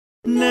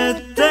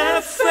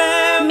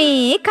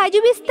මේ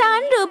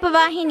කජුබිස්තාන්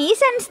රූපවාහිනී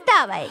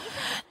සංස්ථාවයි.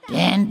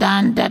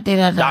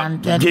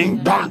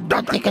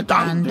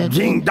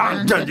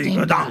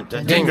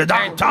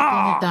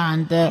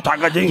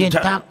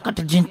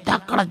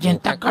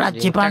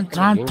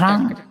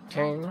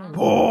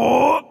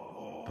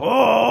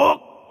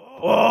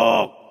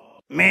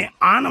 මේ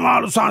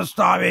ආනමාළු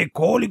සංස්ථාවේ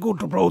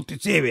කෝලිකුට්ටු ප්‍රවෘත්ති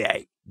සේවයයි.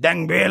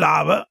 දැන්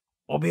වේලාව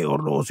ඔබේ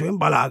ඔරලෝසුවෙන්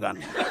බලාගන්න.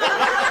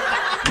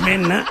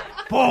 මෙන්න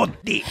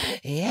පෝත්ති.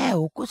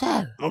 උක්කු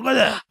සර්. මොකද?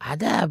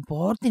 අද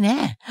පෝර්ති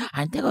නෑ.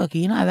 අන්තිකෝ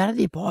කියනවා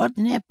වැරදි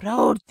පෝර්ති නෑ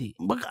ප්‍රවෘත්ති.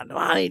 උඹ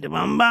කටවාරීට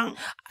බම්බං.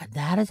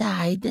 අදාර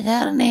සාහිත්‍ය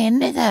සර්නේ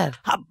එන්නේ සර්.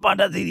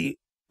 හප්පට සිරි.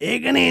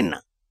 ඒකනේ එන්න.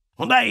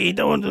 හොඳයි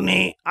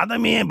හිතවතුනේ අද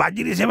මේ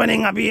බජිරි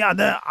සෙවණෙන් අපි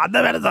අද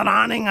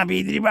වැඩසටහනෙන් අපි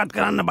ඉදිරිපත්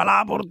කරන්න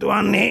බලාපොරොත්තු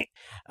වෙන්නේ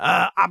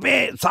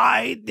අපේ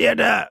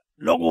සාහිත්‍යයට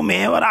ලොකු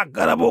මෙහෙවරක්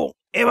කරපු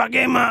ඒ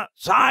වගේම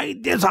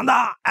සාහිත්‍ය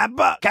සඳහා අප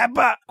කැප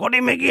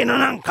කොටිම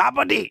කියනනම්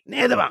කපටි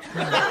නේද බං?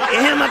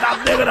 එහෙම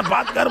තත්ත්වයකට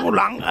පත් කරපු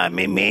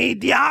මේ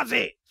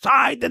ඉතිහාසයේ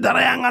සාහිත්‍ය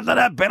දරයන් අතර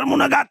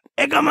පෙරමුණගත්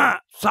එකම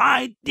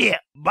සාහිත්‍ය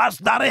බස්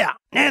දරයා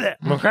නේද?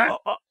 මොකක්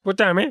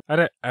පුතා මේ අර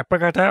අප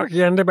කතාව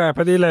කියන්න බෑ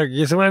අපදීලා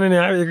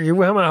ගිසමන්නේ ආව ඒක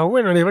කිව්වම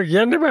අහුවෙනවනේ ඒක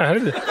කියන්න බෑ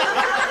හරිද?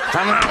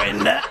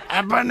 සමාවෙන්න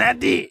අප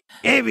නැති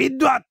ඒ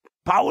විද්වත්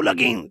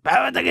පවුලකින්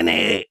පැවතගෙන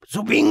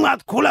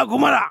සුපින්වත් කුල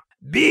කුමරා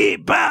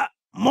බීප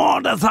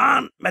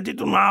මෝඩසාන්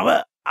මැතිතුමාව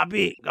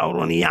අපි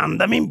ගෞරවනීය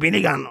අන්දමින්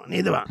පිළිගන්නවා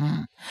නේද බං?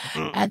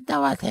 ඇත්ත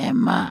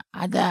වශයෙන්ම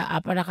අද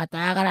අපට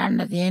කතා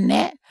කරන්න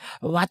තියෙන්නේ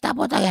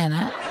වතපොත ගැන.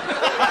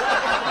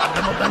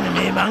 වතපොත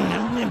නෙමෙයි බං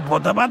මේ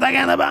පොතපත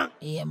ගැන බං.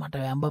 මට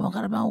වැම්බම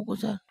කරපන් උකු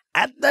සර්.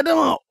 ඇත්තටම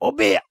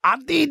ඔබේ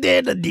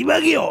අතීතයට දිව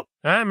ගියොත්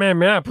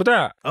මෙයා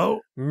පුතා. ඔව්.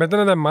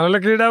 මෙතන දැන් මලල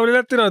ක්‍රීඩාව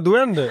වලත් තියෙනවා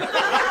දුවන්න.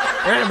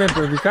 මේ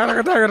විකාර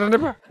කතා කරන්න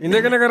එපා.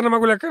 ඉඳගෙන කරන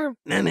මගුලක් කරමු.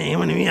 නෑ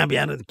එහෙම නෙමෙයි අපි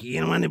අර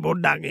කියනවනේ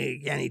පොඩ්ඩක්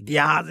කියන්නේ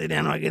ඉතිහාසයට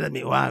යනවා කියලා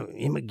මේවා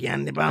එහෙම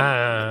කියන්න එපා.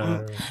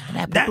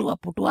 නෑ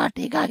පුටුවා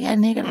ටීකා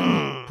කියන්නේ ඒකට.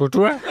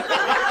 පුටුවා?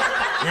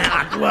 නෑ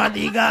අටුවා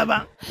ටීකා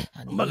බං.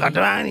 ඔබ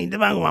කටවාගෙන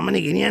ඉඳපන්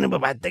මමනේ ගෙනියන්නේ ඔබ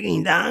පැත්තකින්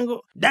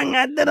ඉඳාංගෝ. දැන්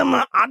ඇත්තටම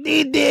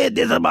අතීතයේ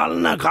දෙස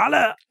බලන කල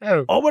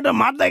ඔබට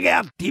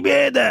මතකයක්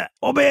තිබේද?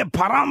 ඔබේ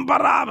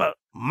පරම්පරාව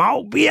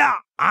මව්පියා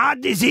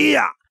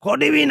ආදිසියා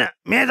කොඩිවින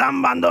මේ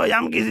සම්බන්ධව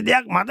යම් කිසි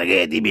දෙයක්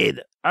මතකයේ තිබේද?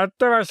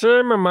 අත්ත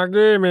වශයෙන්ම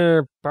මගේ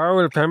මේ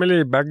පවුල් ෆැමිලි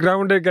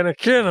බෑග්ග්‍රවුන්ඩ් එක ගැන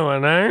කියනවා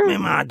නේද?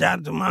 මේ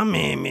ආචාර්යතුමා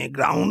මේ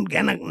ග්‍රවුන්ඩ්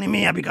ගැන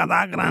නෙමෙයි අපි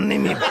කතා කරන්නේ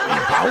මේ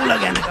පවුල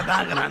ගැන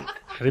කතා කරන්නේ.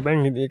 හරි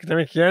බං ඒක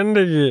තමයි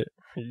කියන්නේ ගියේ.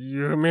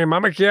 මේ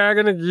මම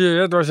කියාගෙන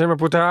ගියේ දවසේම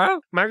පුතා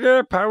මගේ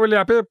පවුලේ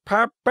අපේ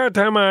පප්පා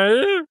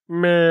තමයි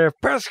මේ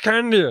පස්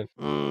කන්ඩියන්.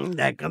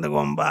 දැක්කද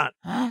ගොම්බා?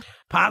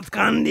 පස්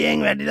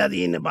කන්ඩියෙන් වැඩිලා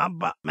තියෙන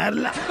පප්පා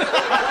මැරිලා.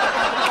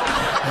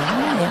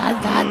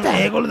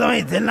 ඒගොල්ලෝ තමයි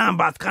ඉතින්ලා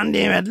බස්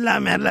කණ්ඩියේ වැටලා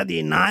මැරලා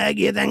තියෙන. නාය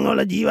ගිය තැන්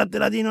වල ජීවත්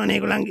වෙලා තියෙනවනේ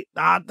ඒගොල්ලන්ගේ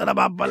තාත්තලා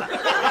බබ්බලා.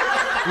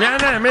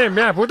 නෑ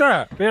මේ පුතා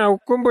මේ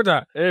ඔක්කොම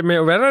පුතා මේ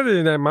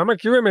වැරදි නෑ මම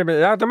කිව්වේ මේ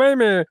එයා තමයි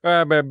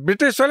මේ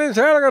බ්‍රිටිෂ් වලින්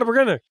සේල් කරපු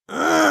කෙනෙක්.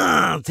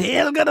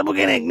 සේල් කරපු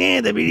කෙනෙක්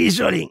නේද බ්‍රිටිෂ්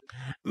වලින්?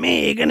 මේ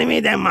ඒක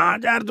නෙමෙයි දැන්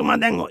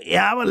මහාචාර්යතුමා දැන්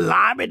එයාව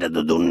ලාභෙටද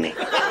දුන්නේ.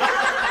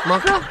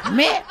 මොකක්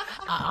මේ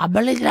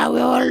අබලි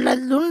ද්‍රව්‍ය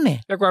වලට දුන්නේ?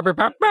 ඒක අපේ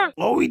පප්පා.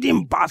 ඔව් ඉතින්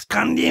පස්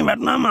කන්දියෙන්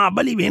වටනම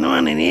අබලි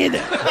වෙනවනේ නේද?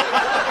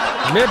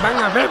 මේ බං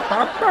අපේ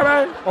පප්පා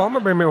ඔහොම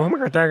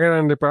කතා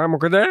කරන්න එපා.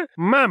 මොකද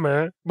මම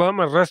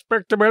බොහොම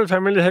රෙස්පෙක්ටබල්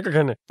ෆැමිලි එකක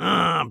කෙනෙක්.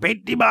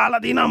 පෙට්ටි බාලා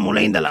තිනවා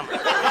මුලින් ඉඳලම.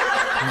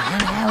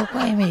 නෑ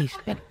ඔකයි මේ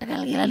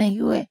ස්පෙක්ටකල් කියලා නේ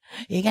කිව්වේ.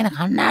 ඒ කියන්නේ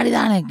කණ්ණාඩි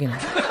දාන එක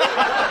කියලා.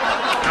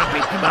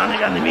 පෙට්ටි බාන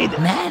එක නෙමෙයිද?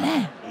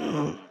 නෑ.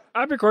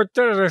 අපි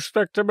කොච්චර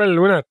රෙස්පෙක්ටබල්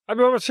වුණත් අපි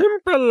බොහොම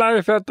සිම්පල්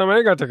ලයිෆ් එකක්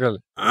තමයි ගත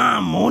කළේ.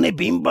 මොනේ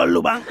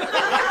පිම්පල්ලු බං.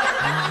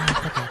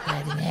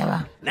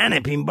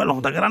 නෑ පිම්පල්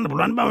හොද කරන්න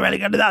පුළුවන් බං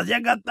වැලිකඩ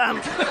 16ක්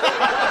ගත්තාම.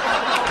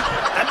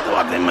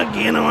 අත්වත්ෙම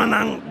කියනවා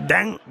නම්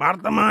දැන්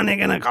වර්තමානය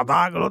ගැන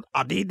කතා කළොත්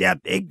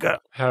අතීතයත් එක්ක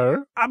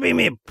අපි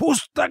මේ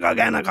පුස්තක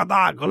ගැන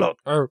කතා කළොත්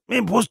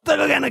මේ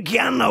පුස්තක ගැන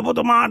කියන්න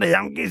ඔබතුමාට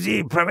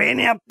යම්කිසි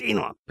ප්‍රවේණයක්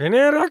තියෙනවා.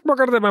 පෙනේරයක්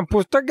මොකටද මම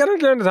පුස්තක ගැන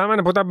කියන්නේ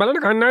සාමාන්‍ය පොතක්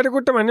බලන්න කන්නාඩි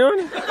කුට්ටම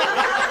නෙවෙයි.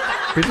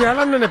 පිටි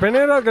හලන්නේ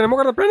පෙනේරයක් ගැන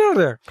මොකටද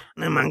පෙනේරයක්?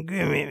 නෑ මං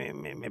කිව්වේ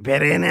මේ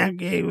පෙරේනයක්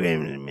කිව්වේ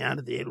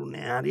මෙයාට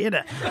තේරුන්නේ හරියට.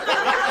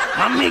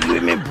 මම මේ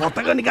කිව්වේ මේ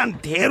පොතක නිකන්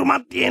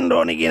තේරුමක් තියෙන්න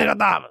ඕනේ කියන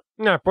කතාව.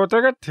 නෑ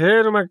පොතක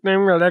තේරුමක්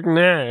නෙමෙයි වැඩක්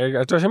නෑ. ඒක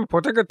අතෝෂම්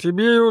පොතක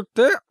තිබිය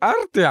යුත්තේ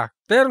අර්ථයක්.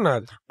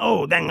 තේරුණාද?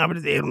 ඔව් දැන්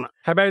අපිට තේරුණා.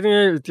 හැබැයි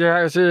ඉතින්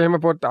ඉතිහාසයේ එහෙම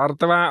පොත්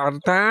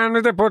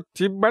අර්ථාන්විත පොත්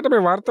තිබ්බට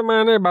මේ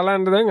වර්තමානයේ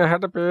බලන්න දැන්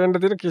ඇහැට පේන්න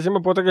තියෙන කිසිම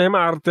පොතක එහෙම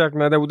අර්ථයක්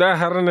නෑ. දැන්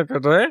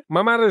උදාහරණයකට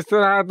මම අර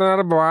ඉස්සරහට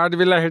අර වාඩි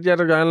වෙලා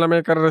හිටියට ගාන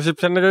ළමයි කර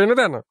රිසෙප්ෂන් එකේ ඉන්න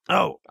තැන.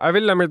 ඔව්.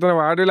 අවිල්ලා මෙතන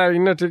වාඩි වෙලා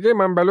ඉන්න ටිකේ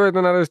මම බැලුවා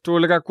එතන අර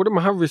ස්ටූල් එකක් උඩ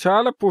මහ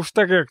විශාල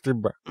පුස්තකයක්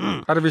තිබ්බා.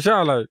 අර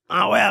විශාලයි.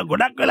 ඔයා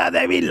ගොඩක්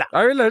වෙලාද ඇවිල්ලා?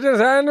 ඇවිල්ලා හිටිය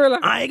සෑහෙන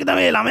වෙලා. ඒක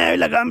තමයි ළමයි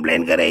ඇවිල්ලා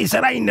කම්ප්ලේන් කරේ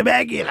ඉස්සරහ ඉන්න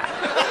බෑ කියලා.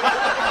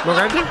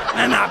 මොකද?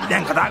 නෑ අපි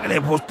දැන් කතා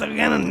කරේ පුස්තක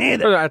ගැන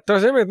නේද? ඇත්ත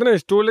වශයෙන්ම එතන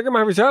ස්ටූල් එකේ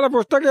මහ විශාල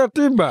පුස්තකයක්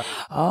තිබ්බා.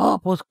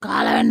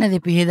 පුස්කාල වෙන්නද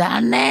පිහි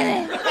දාන්නේ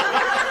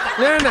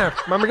නෑ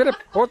මම කියන්නේ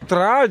පොත්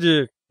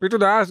රාජේ පිටු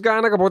 10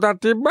 ගානක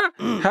පොතක් තිබ්බා.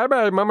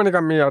 හැබැයි මම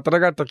නිකන් මේ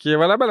අතරගත්ත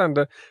කියවලා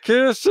බලන්න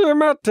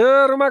කිසිම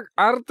තේරුමක්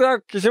අර්ථයක්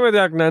කිසිම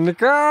දෙයක් නැහැ.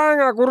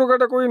 නිකන් අකුරු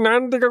කොටකුයි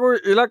නන්තිකකුයි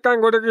ඉලක්කම්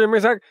කොටකුයි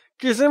මිසක්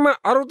කිසිම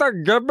අරුතක්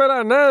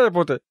ගැබ්බලා නැහැ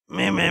පොතේ.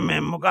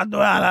 මේ මොකද්ද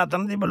ඔයාලා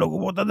අතන තිබ්බ ලොකු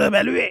පොතද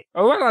බැලුවේ?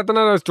 ඔව් අතන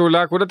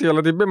ස්ටූලයක් උඩ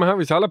තියලා තිබ්බේ මහ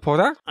විශාල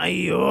පොතක්.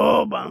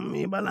 අයියෝ බම්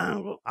මේ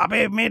බලන්නකෝ.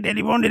 අපේ මේ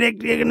ටෙලිෆෝන්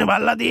ඩිරෙක්ටරි එකනේ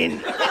බලලා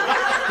තියෙන්නේ.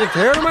 ඒ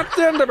තේරුමක්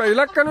තියෙන්න බෑ.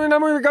 ඉලක්කනුයි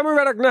නමුයි ගම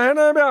වැඩක් නැහැ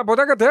නේ බෑ.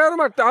 පොතක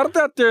තේරුමක්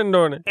අර්ථයක් තියෙන්න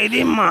ඕනේ.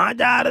 ඉතින්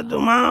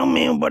මහාචාර්යතුමා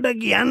මේ ඔබට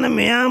කියන්න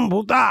මෙයා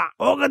පුතා.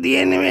 ඕක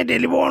තියෙන්නේ මේ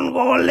ටෙලිෆෝන්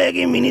කෝල්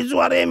එකකින්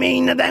මිනිස්සු අරේ මේ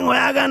ඉන්න තැන්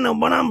හොයාගන්න.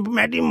 ඔබ නම්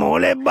මැටි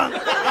මෝලෙක් බං.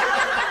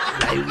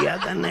 ලයිව් ගියා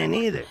දන්නේ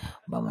නේද?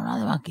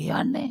 මොනවද මං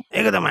කියන්නේ?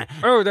 ඒක තමයි.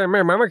 ඔව් දැන්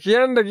මම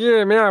කියන්න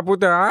ගියේ මෙයා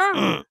පුතා.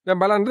 දැන්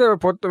බලන්න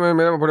පොත්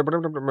මේ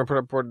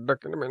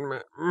පොඩ්ඩක්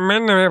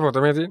මෙන්න මේ පොත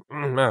මේ තියෙන.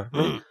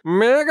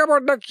 මේක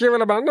පොඩ්ඩක්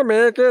කියවලා බලන්න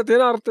මේකේ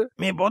තියෙන අර්ථය.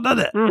 මේ පොතද?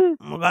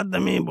 මොකද්ද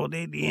මේ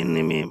පොතේ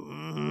තියෙන්නේ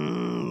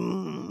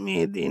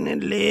මේ තියෙන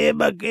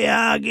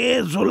ලේබකයාගේ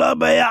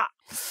සුලභය.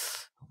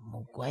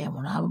 මොකය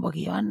මොනවද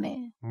කියන්නේ?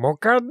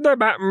 මොකද්ද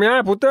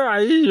මෙයා පුතා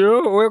අයියෝ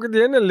ඔයක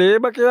තියෙන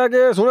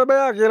ලේබකයාගේ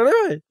සුනබයා කියලා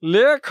නෙවෙයි.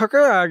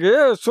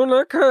 ලේඛකයාගේ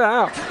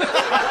සුනකයා.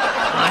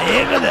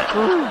 ඒකද?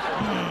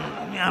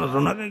 යාර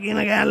සුනක කියන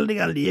කැලේ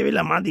ටික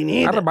ලියවිලා මදි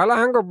නේද? අර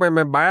බලහංකො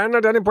මේ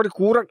බයන්නට යන්නේ පොඩි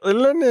කූරක්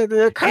එල්ලන්නේ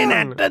ඒක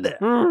නැත්තද?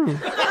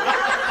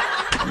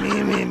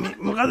 මේ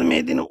මොකද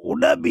මේ දින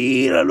උඩ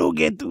බීරලු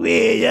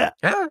ගෙතුවේය.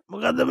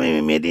 මොකද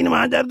මේ දින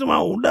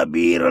මහාචාර්යතුමා උඩ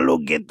බීරලු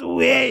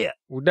ගෙතුවේය.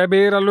 උඩ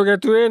බීරලු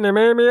ගෙතුවේ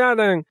නෙමෙයි මෙයා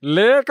දැන්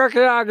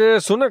ලේඛකයාගේ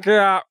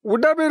සුනකයා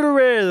උඩ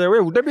බිරුවේ.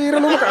 ඔය උඩ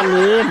බීරලු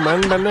මොකන්නේ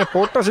මන් දන්නේ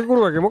පොට්ට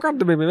සිකුරුවගේ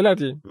මොකද්ද මේ වෙලා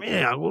තියෙන්නේ?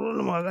 මේ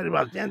අකුරුවල මොකක් හරි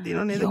ප්‍රශ්නයක්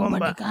තියෙනව නේද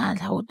කොම්බා?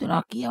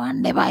 සෞතුරක්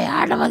කියවන්න එපා.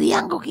 යාටම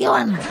දියන්කෝ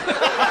කියවන්න.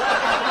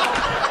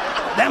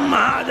 දැන්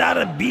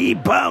මහාචාර්ය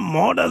බීප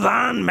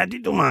මොඩසාන්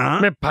මැතිතුමා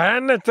මේ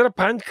පයන්න ඇත්තට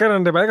පංච්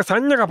කරන්න බෑ. ඒක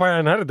සංඥක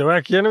පයන්න හරිද?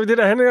 ඔයා කියන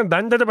විදිහට ඇහෙන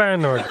දණ්ඩට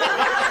පයන්න ඕනේ.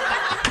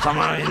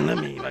 සමා වෙන්න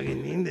මේ වගේ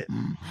නින්ද.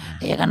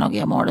 ඒක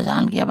නොකිය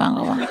මොඩසාන්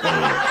කියපන්කෝ.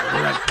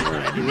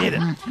 නේද?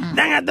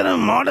 දැන් අතන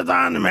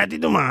මොඩසාන්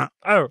මැතිතුමා.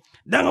 ඔව්.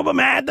 දැන් ඔබ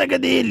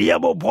මෑතකදී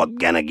ලියපු පොත්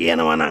ගැන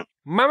කියනවනම්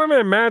මම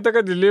මේ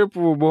මෑතකදී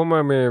ලියපු බොහොම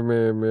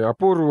මේ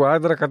අපූර්ව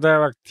ආදර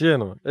කතාවක්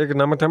තියෙනවා. ඒක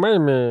නම තමයි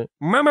මේ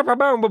මම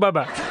බබා උඹ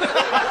බබා.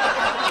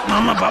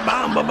 මම බබා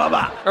උඹ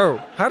බබා. ඔව්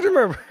හරිම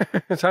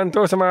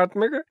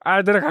සන්තෝෂමාත්මක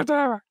ආදර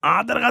කතාවක්.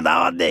 ආදර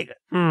කතාවක්ද ඒක?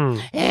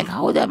 ඒ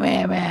කවුද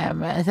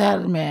මේ සර්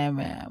මේ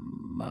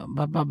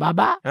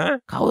බබා?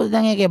 කවුද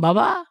දැන් ඒකේ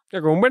බබා?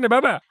 ඒක උඹනේ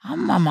බබා.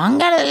 අම්මා මං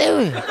ගැන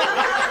ලිව්වේ.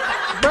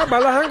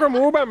 බලහංක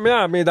මූබන්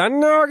මෙයා මේ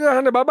දන්නවා වගේ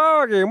අහන්නේ බබා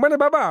වගේ. උඹනේ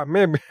බබා.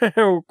 මේ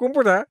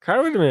කුම්පුතා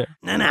කවුද මේ?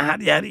 නෑ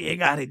හරි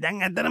ඒක හරි.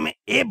 දැන් ඇත්තටම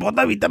මේ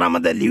පොත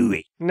විතරමද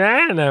ලිව්වේ?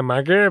 නෑ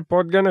මගේ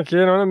පොත් ගැන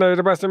කියනවනේ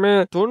ඊට පස්සේ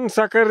මේ තුන්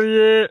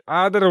සකරියේ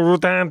ආදර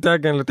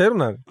වෘතාන්තයක් ගැන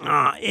තේරුණාද?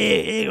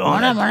 ඒ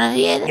මොන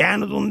රියේද?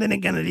 ගෑනු තුන්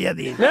දෙනෙක් ගැන ලියලා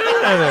තියෙන්නේ.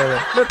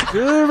 නෑ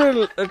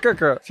ට්‍රීවිල්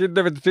එකක සිද්ධ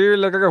වෙච්ච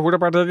ට්‍රීවිල් එකක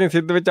හුඩපටකින්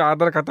සිද්ධ වෙච්ච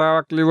ආදර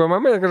කතාවක් ලිව්වා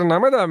මම. ඒකට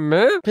නම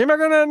දැම්මේ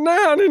හිමගෙන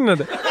නෑ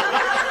අනින්නද?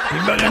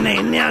 හිමගෙන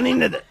එන්නේ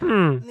අනින්නද?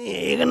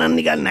 ඒක නම්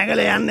නිකන්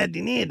නැගලා යන්නේ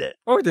නැති නේද?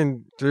 ඔය ඉතින්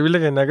ට්‍රීවිල්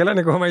එකේ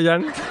නැගලානේ කොහමයි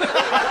යන්නේ?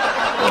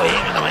 ඔය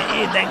ඒක තමයි.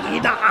 ඒ දැන්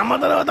ඊට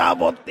අමතරව තව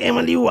පොත් එහෙම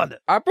ලිව්වද?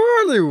 අපෝ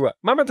ලිව්වා.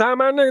 මම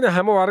සාමාන්‍යයෙන්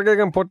හැම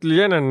වර්ගයකම පොත්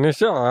ලියන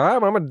නිසා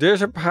මම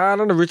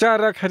දේශපාලන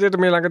විචාරයක් හැටියට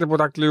මේ ළඟදී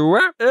පොතක්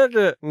ලිව්වා.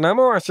 ඒකේ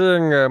නම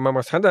වශයෙන්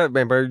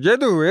මම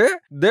යෙදුවේ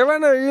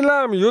දෙවන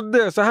ඊළාම්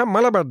යුද්ධය සහ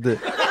මලබද්දේ.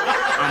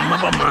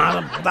 අම්මා මාර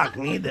පොතක්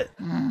නේද?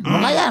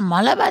 මොකද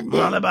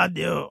මලබද්දේ?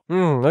 මලබද්දේ.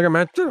 ඒක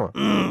මැච්චනවා.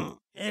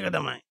 ඒක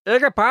තමයි.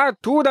 ඒක පාර්ට්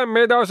 2 දැන්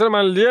මේ දවස්වල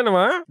මම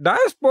ලියනවා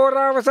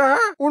ඩයස්පෝරාව සහ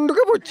උණ්ඩුක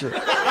පුච්ච.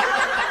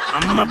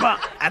 අම්මපා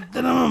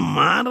ඇත්තටම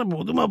මාර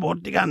පුදුම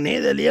පොත් ටිකක්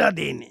නේද ලියලා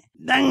තියෙන්නේ.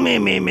 දැන්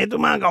මේ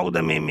මෙතුමා කවුද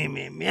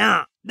මෙයා?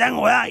 දැන්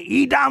ඔයා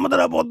ඊට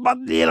අමතරව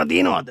පොත්පත් ලියලා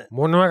තියෙනවද?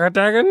 මොනවා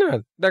කතා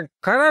කරනවද? දැන්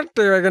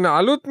කරන්ට් එක ගැන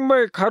අලුත්ම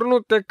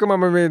කරුණුත් එක්ක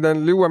මම මේ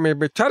දැන් ලිව්වා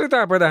මේ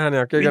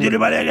චරිතාපදානයක්. ඒක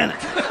විදුලි බලය ගැන.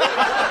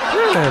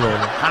 නෑ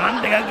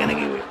කරන්ට් එකක් ගැන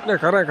කිව්වේ.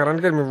 නෑ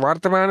කරන්ට් එක මේ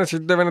වර්තමාන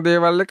සිද්ධ වෙන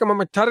දේවල් එක්ක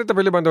මම චරිත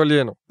පිළිබඳව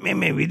ලියනවා.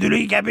 මේ විදුලි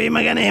කැපීම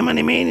ගැන එහෙම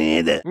නෙමෙයි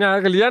නේද? නෑ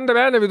ඒක ලියන්න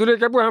බෑනේ. විදුලි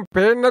කැපුවාම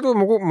පේන්නේ නැතුව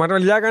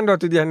මට ලියා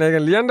ගන්නවත් විදියක් නෑ.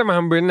 ඒක ලියන්නම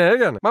හම්බෙන්නේ නෑ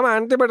ගැන. මම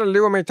අන්තිමට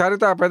ලිව්ව මේ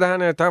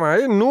චරිතාපදානය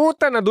තමයි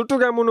නූතන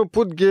දුටු ගැමුණු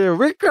පුද්ගේ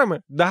වික්‍රම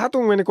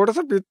 13 වෙනි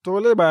කොටස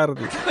පිත්තෝලේ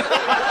බාරදී.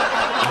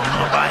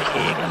 අම්මපා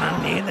ඒක නම්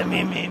නේද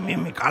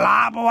මේ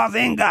කලාප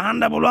වශයෙන්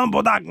ගහන්න පුළුවන්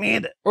පොතක්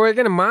නේද? ඔය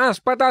කියන්නේ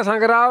මාස්පතා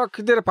සංග්‍රහාවක්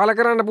විදියට පළ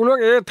කරන්න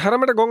පුළුවන් ඒ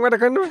තරමට ගොන් වැඩ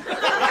කරනවා.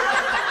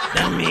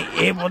 දැන්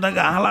මේ පොත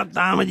ගහලා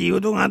තාම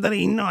ජීවතුන් අතර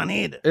ඉන්නව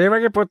නේද? ඒ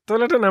වගේ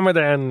පොත්වලට නම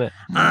දාන්න.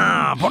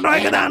 ෆොටෝ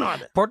එක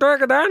දානවද? ෆොටෝ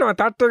එක දානවා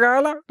තට්ටු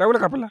ගාලා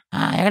රවුල කපලා.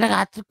 ඒකට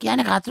කතරු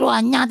කියන්නේ කතරු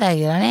අඤ්ඤාතයි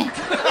කියලා නේ.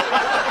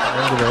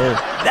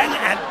 දැන්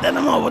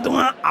ඇත්තටම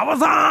ඔබතුමා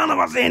අවසාන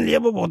වශයෙන්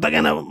ලියපු පොත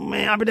ගැන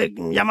මේ අපිට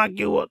යමක්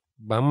කිව්වොත්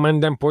බම්මන්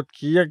දැන් පොත්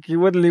කීයක්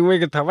කිව්වද ලිව්ව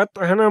එක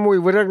තවත් අහනම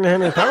ඉවරක්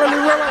නැහැනේ. තව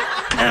ලිව්වා.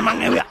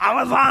 මම ඒ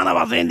අවසාන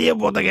වශයෙන් ලියපු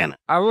පොත ගැන.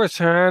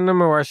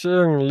 අවසානම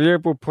වශයෙන්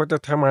ලියපු පොත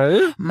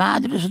තමයි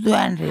මාදුරු සුදු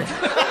ඇන්ඩ්‍රිය.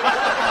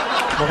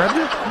 මොකද්ද?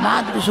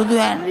 මාතෘ සුදු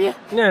ඇන්රිය.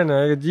 නෑ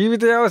ඒක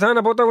ජීවිතය අවසාන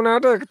පොත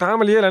වුණාට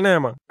තාම ලියලා නෑ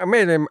මම.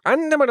 මේ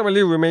අන්දමටම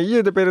ලිව්වේ මේ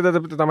ඊයේද පෙරේදද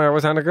තමයි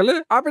අවසාන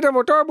කළේ. අපිට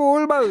මොටෝ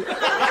බූල් බල්.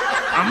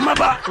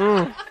 අම්මපා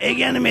ඒ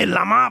කියන්නේ මේ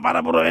ළමා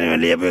පරපුර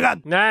වෙනුවෙන් ලියපු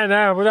එකක්.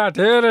 නෑ පුතා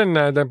තේරෙන්නේ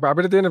නෑ. දැන්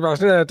අපිට තියෙන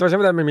ප්‍රශ්නේ ඇත්ත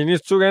වශයෙන්ම දැන් මේ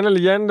මිනිස්සු ගැන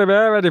ලියන්න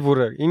බෑ වැඩිපුර.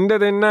 ඉන්න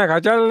දෙන්න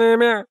කචල්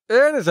නේමයා.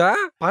 ඒ නිසා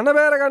පණ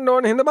බෑර ගන්න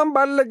ඕනේ හින්දා මම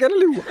බල්ලෙක් ගැන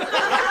ලිව්වා.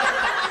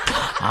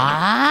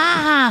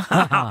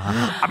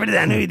 අපිට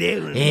දැනුයි දේ.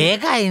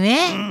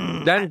 ඒකයිනේ.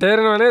 දැන්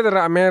තේරෙනව නේද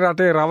මේ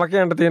රටේ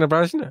රවකයන්ට තියෙන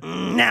ප්‍රශ්න?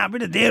 නෑ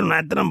අපිට තේරුණා.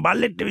 ඇත්තටම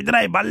බල්ලෙක්ට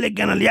විතරයි බල්ලෙක්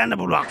ගැන ලියන්න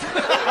පුළුවන්.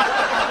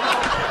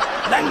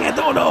 දැන්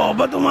එතකොට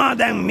ඔබතුමා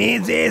දැන් මේ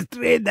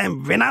ශේත්‍රයේ දැන්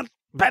වෙනත්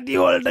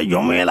පැතිවලට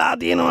යොමු වෙලා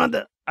තියෙනවද?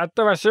 ඇත්ත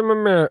වශයෙන්ම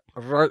මේ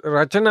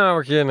රචනාව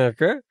කියන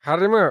එක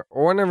හරිම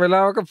ඕන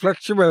වෙලාවක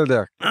ෆ්ලෙක්සිබල්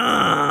දෙයක්.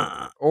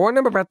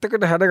 ඕනෙම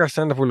පැත්තකට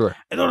හැඩගස්සන්න පුළුවන්.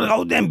 එතකොට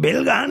කවුද දැන් බෙල්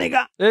ගහන එක?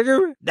 ඒ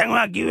කිව්වේ දැන්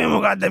ඔයා කිව්වේ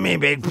මොකද්ද මේ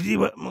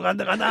ෆ්ලෙක්සිබල්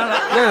මොකද්ද කතාව?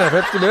 නෑ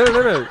ෆ්ලෙක්සිබල්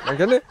නෙමෙයි. ඒ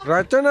කියන්නේ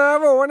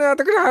රචනාව ඕන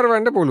අතකට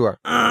හරවන්න පුළුවන්.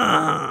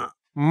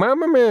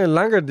 මම මේ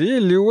ළඟදී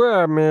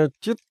ලිව්වා මේ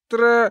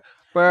චිත්‍ර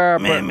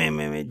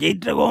මේ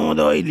චිත්‍ර කොහොමද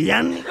ඔය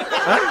ලියන්නේ?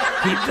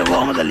 චිත්‍ර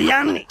කොහොමද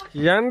ලියන්නේ?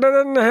 කියන්න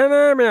දෙන්න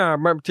නැහැ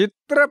මෙයා.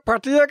 චිත්‍ර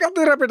පටියක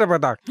තිර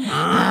පිටපතක්.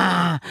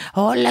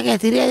 හෝල් එකේ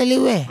තිරේද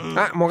ලිව්වේ?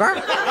 මොකක්?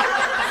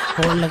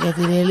 හෝල් එකේ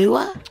තිරේ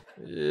ලිව්වා?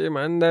 ඒ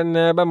මන්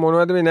දන්නේ බෑ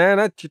මොනවද මේ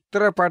නෑ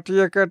චිත්‍ර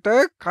පටියකට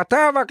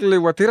කතාවක්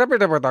ලිව්වා තිර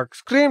පිටපතක්.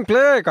 ස්ක්‍රීන්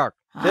ප්ලේ එකක්.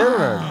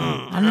 තේරුණාද?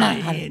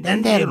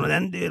 දැන්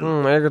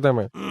තේරුණා. ඒක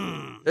තමයි.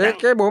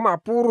 ඒකේ බොහොම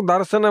අපූර්ව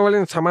දර්ශන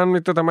වලින්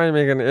සමන්විත තමයි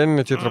මේක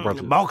එන්නේ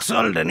චිත්‍රපටය. බොක්ස්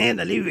වලට නේද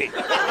ලිව්වේ?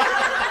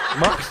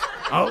 බොක්ස්?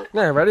 ඔව්.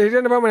 නෑ වැඩි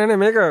හිටියන්න බෑ නෑ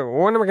මේක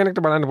ඕනම කෙනෙක්ට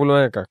බලන්න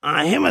පුළුවන් එකක්.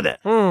 එහෙමද?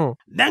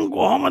 දැන්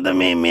කොහොමද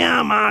මේ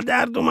මෙයා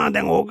මාධ්‍යතුමා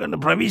දැන් ඕකට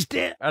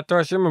ප්‍රවිෂ්ටය? අත්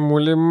වශයෙන්ම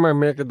මුලින්ම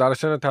මේක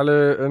දර්ශන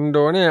තලයේ එන්න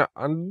ඕනේ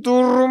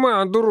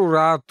අඳුරු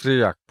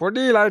රාත්‍රියක්.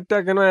 පොඩි ලයිට්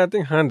එකක් එනවා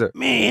ඇතින් හඳ.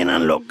 මේ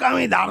එහෙනම් ලොක්කා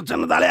මේ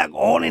දර්ශන තලයක්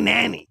ඕනේ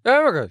නෑනේ. ඒ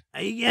මොකද?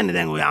 අයි කියන්නේ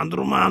දැන් ඔය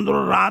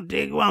අඳුරු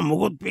රාත්‍රියක වා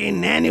මොකොත්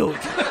පේන්නේ නෑනේ ඔය.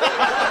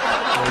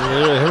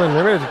 එහෙම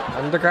නෙමෙයි.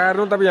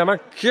 අන්ධකාරනුත් අපි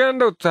යමක්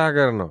කියන්න උත්සාහ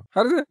කරනවා.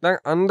 හරිද? දැන්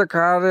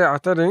අන්ධකාරයේ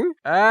අතරින්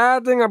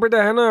ඈතින් අපිට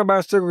ඇහෙන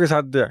බස් එකකගේ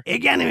සද්දයක්. ඒ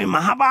කියන්නේ මේ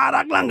මහ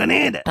පාරක් ළඟ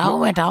නේද?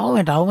 ටවුමේ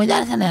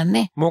දර්ශනයක්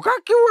නේ. මොකක්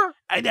කිව්වා?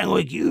 අයි දැන්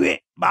ඔය කිව්වේ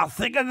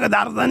බස් එකක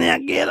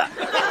දර්ශනයක් කියලා.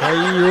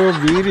 අයියෝ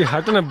බීරි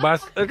හටන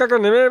බස් එකක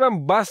නෙමෙයි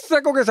මම බස්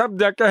එකකගේ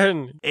શબ્දයක්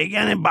ඇහෙන්නේ. ඒ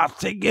කියන්නේ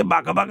බස් එකේ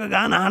බක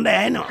ගාන හඬ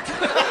ඇහෙනවා.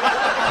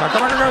 බක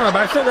ගාන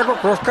බස් එක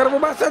ක්‍රොස් කරපු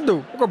බස් එකද?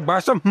 ඔක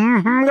බස්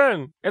ගන්න.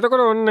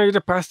 එතකොට ඔන්න ඊට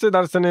පස්සේ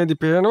දර්ශනයේදී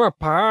පේනවා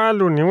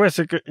පාළු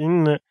නිවසක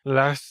ඉන්න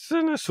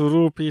ලස්සන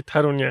සුරූපී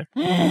තරුණියක්.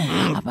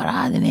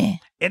 අපරාධනේ.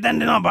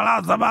 එතෙන් එනවා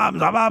පළාත්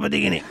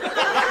සභාපති කෙනෙක්.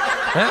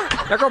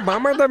 ඒක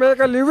මමද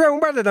මේක ලිව්වේ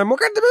උඹද දැන්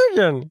මොකද්ද මේ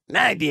කියන්නේ?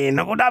 නෑ ඉතින්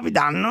එනකොට අපි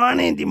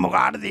දන්නවනේ ඉතින්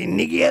මොකාටද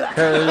ඉන්නේ කියලා.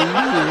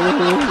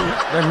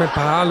 දැන් මේ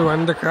පාළු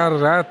අන්ධකාර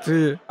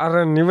රාත්‍රියේ අර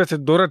නිවසේ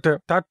දොරට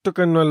තට්ටු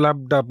කරනවා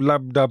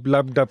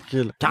ලබ්ඩබ්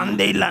කියලා.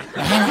 ඡන්දෙ ඉල්ලන්න.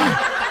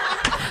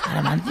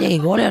 අර මන්ත්‍රීගේ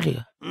ගෝලයා ටික.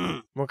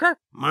 මොකක්?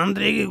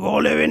 මන්ත්‍රීගේ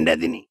ගෝලය වෙන්න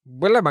ඇතිනේ.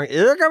 බල බං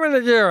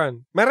ඒකමනේ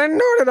කියවන්නේ.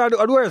 මැරෙන්න ඕනේ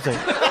අඩු වයසෙන්.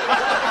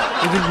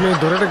 ඉතින් මේ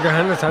දොරට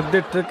ගහන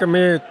සද්දෙත් එක්ක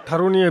මේ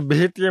තරුණිය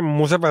බෙහෙතිය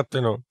මුසපත්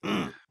වෙනවා.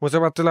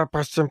 මුසපත් වෙලා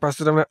පස්සෙන්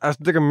තමයි ඇස්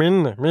දෙක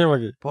මෙන්න මේ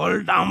වගේ.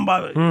 පොල්ට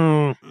අම්බව.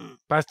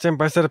 පස්සෙන්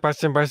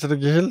පස්සට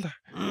ගිහිල්ලා.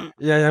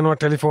 එයා යනවා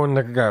ටෙලිෆෝන්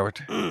එක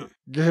ගාවට.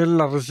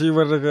 ගිහිල්ලා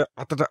රිසීවර් එක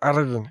අතට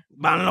අරගෙන.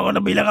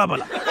 බලනකොට බිල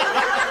කපලා.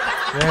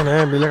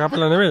 නෑ බිල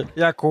කපලා නෙමෙයි.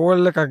 එයා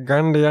කෝල් එකක්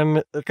ගන්න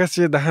යන්නේ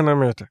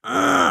 119ට.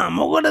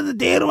 මොකටද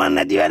තේරුම්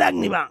නැති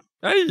වැඩක් නේ බං.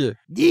 අයියේ.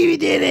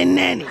 ජීවිතේ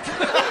දෙන්නේ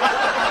නෑනේ.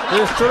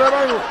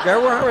 ඉස්තරබන්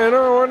ගැව්වහම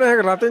එනවා ඕනේ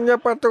ඒක රතින්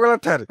ජප්පත්තු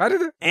කළත් හරි.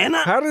 හරිද?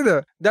 හරිද?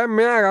 දැන්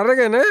මෙයා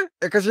අරගෙන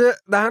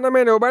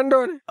 119 ඔබන්න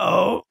ඕනේ.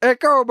 ඔව්.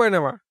 එක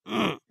ඔබනවා.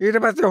 ඊට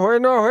පස්සේ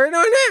හොයනවා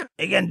නේ.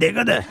 ඒ කියන්නේ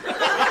දෙකද?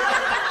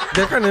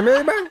 දෙක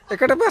නෙමෙයි බං.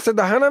 එකට පස්සේ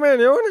 19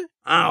 නේ ඕනේ.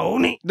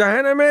 ඕනේ.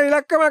 19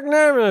 ඉලක්කමක්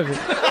නෑ මේක.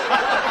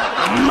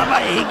 අම්මා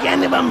ඒ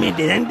කියන්නේ බං මේ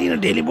දැන්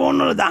තියෙන ටෙලිෆෝන්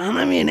වල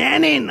 19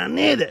 නෑනේ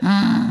නේද?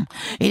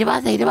 ඊට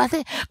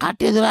පස්සේ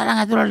කට්ටිය දොර අරන්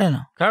ඇතුළට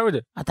එනවා. කවුද?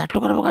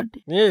 අතට්ටු කරපු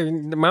කට්ටිය.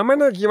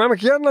 මම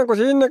කියන්නම්කො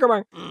සීන් එක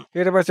බං.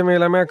 ඊට පස්සේ මේ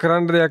ළමයා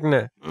කරන්න දෙයක්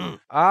නෑ.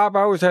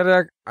 ආපහු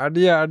සැරයක්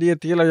අඩිය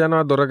තියලා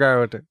යනවා දොර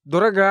ගාවට.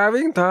 දොර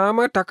ගාවින්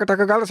තාම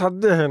ටක ගාලා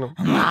සද්ද ඇහෙනවා.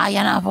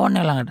 යනවා ෆෝන්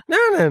එක ළඟට.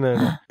 නෑ.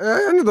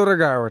 යන්නේ දොර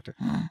ගාවට.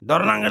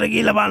 දොර ළඟට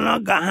ගිහලා බලනවා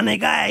ගහන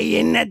එක ඇයි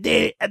එන්නේ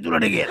නැත්තේ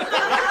ඇතුළට කියලා.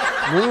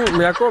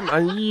 මෙයකෝ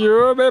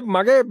අයියෝ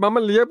මගේ මම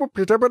ලියපු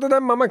පිටපත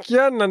දැන් මම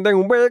කියන්නම්. දැන්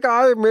උඹ ඒක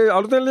ආයේ මේ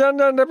අලුතෙන්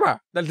ලියන්න යන්න එපා.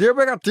 දැන්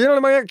ලියපු එකක්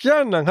තියෙනවනේ මම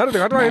කියන්නම්. හරිද?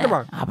 කටුවා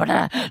හිටපන්. අපිට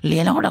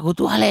ලියනකොට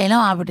කුතුහලය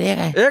එනවා අපිට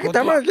ඒකයි. ඒක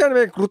තමයි කියන්නේ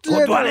මේ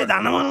කෘතියේ කුතුහලේ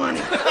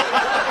දනවනවනේ.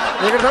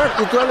 ඒක තමයි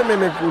කුතුහලේ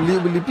මේ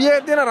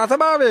ලිපියේ තියෙන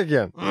රසභාවය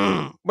කියන්නේ.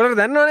 උඹට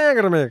දන්නවනේ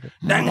ඒකට මේක.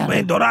 දැන්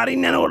මේ දොර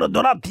අරින්න යනකොට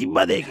දොරක්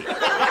තිබ්බද ඒකේ?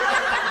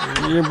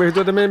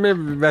 බහිතොට මේ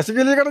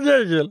වැසිකලියකට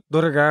ගියයි කියලා.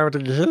 දොර ගාවට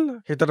ගිහිල්ලා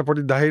හිතට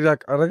පොඩි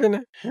ධෛර්යයක් අරගෙන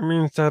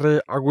හිමින් සැරේ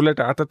අගුලට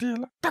අත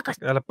තියලා ටකස්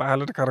එයාලා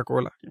පහලට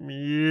කරකෝලා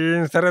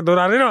හිමින් සැරේ දොර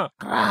අරිනවා.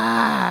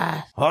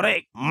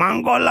 හොරෙක්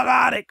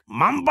මංගොල්ලකාරෙක්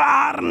මං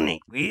පාරන්නේ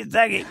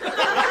වීසගේ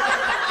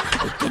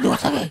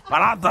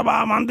පළාත්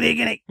සභා මන්ත්‍රී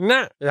කෙනෙක්.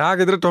 නෑ එයා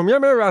ගෙදර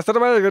ටොමියා මේ වැස්සට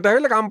බයකට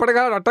ඇවිල්ලා කම්පට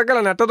ගාලා රට්ටක්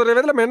කරලා නැට්ට දොරේ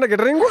වැදලා මෙන්න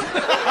ගෙට රින්ගුවා.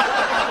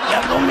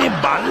 යකෝ මේ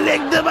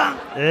බල්ලෙක්ද බං?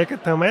 ඒක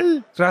තමයි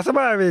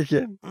රසභාවය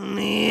කියන්නේ.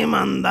 මේ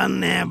මන්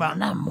දන්නේ බං.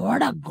 නම්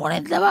මෝඩක්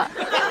ගොනෙත්ද බා.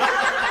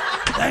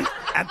 දැන්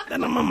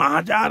ඇත්තටම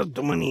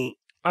මහාචාර්යතුමනි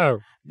ඔව්.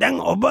 දැන්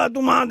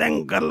ඔබතුමා දැන්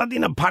කරලා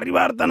තියෙන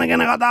පරිවර්තන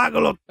ගැන කතා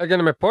කළොත් ඒ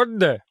කියන්නේ මේ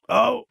පොඩ්ද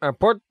ඔව්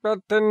පොත්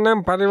පැත්තෙන් නම්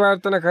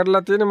පරිවර්තන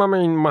කරලා තියෙන මම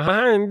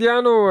මහා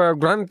ඉන්දියානු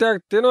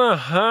ග්‍රන්ථයක් තියෙනවා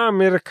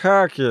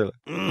හාමිර්ඛා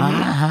කියලා.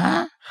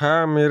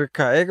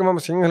 හාමිර්ඛා ඒක මම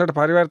සිංහලට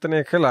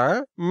පරිවර්තනය කළා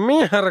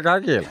මේ හරකා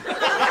කියලා.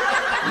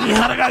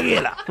 මිහරකා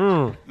කියලා.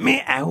 මේ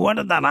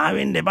ඇහුවට තරහ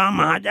වෙන්න එපා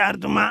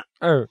මහාචාර්යතුමා.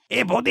 ඔව්.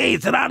 ඒ පොතේ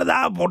ඉස්සරහට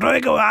දාව ෆොටෝ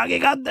එක වාගේ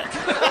එකක්ද?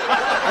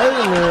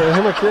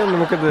 එහෙම කියන්නේ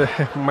මොකද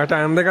මට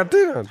අන්දකක්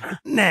තියෙනවද?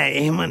 නෑ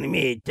එහෙම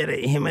නෙමෙයි. එච්චර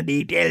එහෙම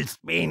ඩීටේල්ස්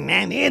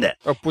පේන්නේ නෑ නේද?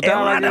 පුතා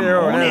වගේ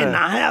ඕනේ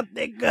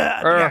නහයත් එක්ක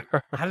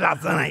හරි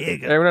ලස්සනයි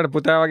ඒක. ඒ වුණාට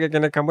පුතා වගේ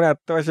කෙනෙක් හම්බුනේ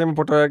අත් වශයෙන්ම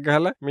ෆොටෝ එකක්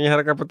ගහලා මේ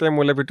හරක පොතේ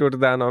මුල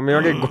පිටුවට දානවා. මේ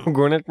වගේ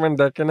ගොනෙක් මන්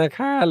දැක්කේ නෑ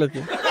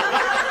කාලෙකින්.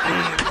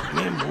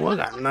 මේ බුව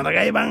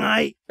ගන්නරගයි බං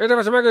ආයි. ඊට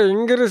පස්සේ මගේ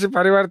ඉංග්‍රීසි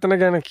පරිවර්තන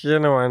ගැන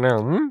කියනවා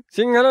නම්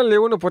සිංහල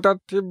ලියුණු පොතක්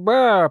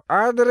තිබ්බා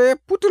ආදරේ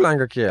පුතු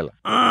ළඟ කියලා.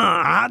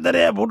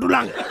 ආදරේ පුතු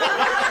ළඟ.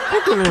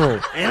 පුතු නෙමෙයි.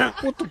 එහෙනම්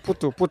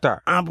පුතා.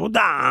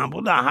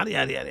 පුතා හරි.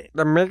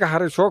 දැන් මේක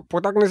හරි ෂෝක්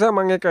පොතක් නිසා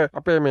මම ඒක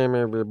අපේ මේ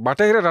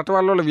බටහිර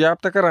රටවල් වල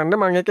ව්‍යාප්ත කරන්න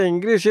මම ඒක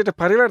ඉංග්‍රීසියට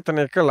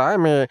පරිවර්තනය කළා.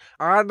 මේ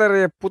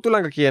ආදරේ පුතු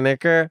ළඟ කියන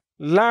එක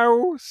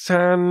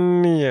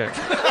ලව්සන්නිය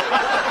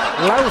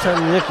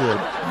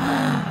කියලා.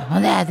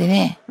 හොඳ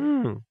ඇතිනේ.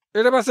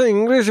 ඊට පස්සේ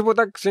ඉංග්‍රීසි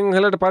පොතක්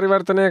සිංහලට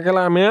පරිවර්තනය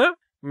කළා මෙයා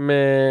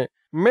මේ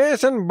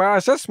මේසන්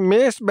බාසස්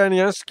මේස්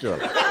බැනියන්ස්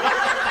කියලා.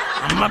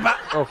 අම්මපා.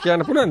 ඔව්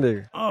කියන්න පුළුවන්ද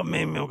ඒක? ඔව්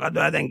මේ මොකද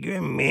දැන්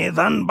කිව්වේ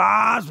මේසන්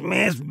බාස්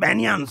මේස්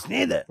බැනියන්ස්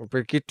නේද?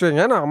 ඔපේ කිට්ටුවෙන්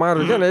යන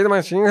අමාරු කියන ඒද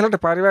මම සිංහලට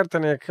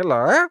පරිවර්තනය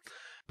කළා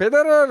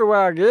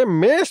පෙදරරුවාගේ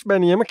මේස්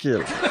බැනියම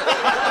කියලා.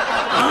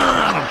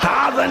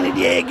 තාසන්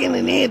ඉතියේ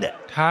කියන්නේ නේද?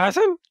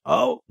 ටාසන්?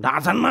 ඔව්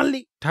ටාසන්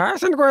මල්ලි.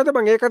 ටාසන් කොහෙද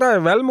බං ඒක තමයි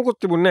වැල් මුකුත්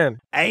තිබුණේ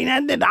නැහැ. ඇයි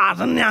නැද්ද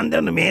ටාසන්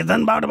යන්නේ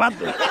මේසන් බවට පත්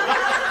වුනේ?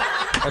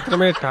 අතන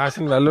මේ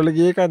ටාසන් වැල් වල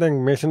ගිය එක දැන්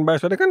මේසන්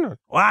බාස් වැඩ කරනවද?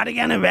 ඔයාට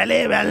කියන්නේ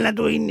වැලේ වැල්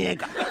නැතුව ඉන්නේ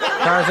එක.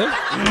 ටාසන්?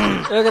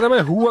 ඒක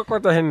තමයි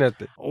හුවක්වත් ඇහෙන්නේ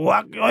නැත්තේ.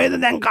 හුවක් ඔයද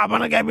දැන්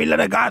කපන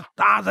කැපිල්ලට ගස්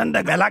ටාසන්ට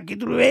ගලක්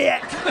ඉතුරු වෙයි.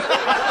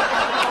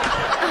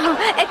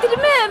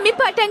 ඇතරම මේ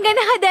පටන් ගන්න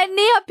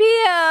හදන්නේ අපි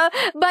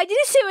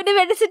බජරි සෙවන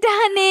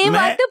වැඩසටහනේ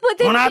වතු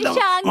පුතේ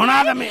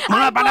මොනවාද මේ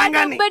මොනවද පටන්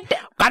ගන්නේ?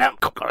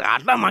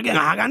 කඩ මගෙන්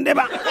අහගන්න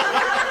එපා.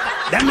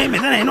 දැන් මේ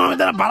මෙතන එනවා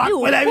මෙතන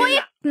බලක් වෙලා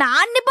ඇවිල්ලා.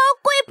 නාන්න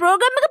බෝක්කෝ මේ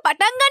ප්‍රෝග්‍රෑම් එක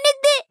පටන්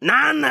ගන්නෙද්ද?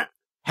 නාන්න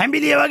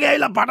හැම්බිලිය වගේ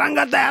ඇවිල්ලා පටන්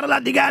ගත්ත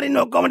ඇරලා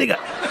දිගාරින්න ඔක්කොම ටික.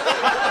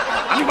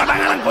 අපි පටන්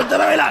ගන්න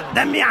කොච්චර වෙලා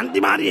දැන් මේ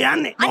අන්තිම හරිය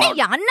යන්නේ. අනේ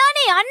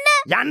යන්නානේ යන්න.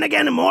 යන්න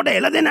කියන්නේ මෝඩ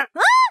එළදෙන.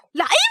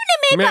 ලයිව්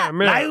නේ මේක.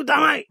 ලයිව්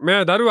තමයි.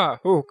 මේ දරුවා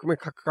මේ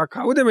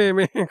කවුද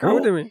මේ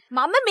කවුද මේ?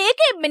 මම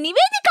මේකේ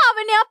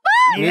නිවේදිකාවනේ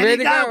අප්පා.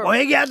 නිවේදිකාව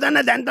කොහෙ ගියාද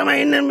දන්න දැන්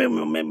තමයි එන්නේ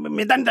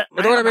මෙතනට.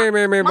 එතකොට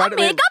මේ මේකප්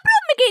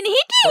රූම් එකේ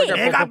හිටියේ.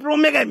 මේකප්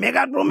රූම් එකේ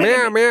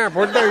මේ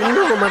පොඩ්ඩක්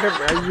ඉන්නකෝ මට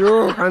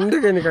අයියෝ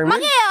කන්දේ කෙනිකන්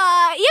මගේ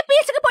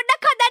ඊපීස් එක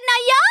පොඩ්ඩක් හදන්න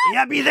අයියා.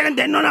 ඊපීස් එකෙන්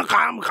දෙන්න ඕන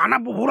කන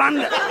පුරන්න.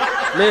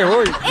 මේ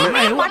හොයි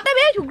මට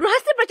මේ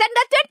ගෘහස්ත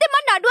ප්‍රචණ්ඩත්වයට මම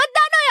නඩුවක්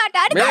දානවා යාට.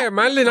 හරිද? මේ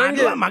මල්ලි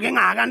නංගි මගෙන්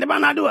ආගන්න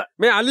බෑ නඩුව.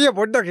 මේ අලිය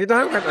පොඩ්ඩක්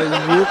හිටහන්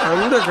අයියෝ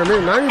කන්දක මේ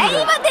නංගි.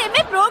 ඇයිවද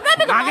මේ ප්‍රෝග්‍රෑම්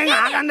එක මගෙන්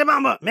ආගන්න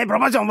බෑ මේ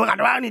ප්‍රොෆෙසර් උඹ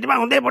කටවාගෙන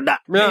හිටපන් හොඳේ පොඩ්ඩක්.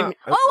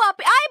 ඔව්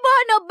අපි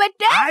ආයිබෝන්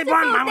ඔබට.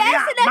 ආයිබෝන්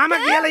මම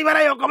කියලා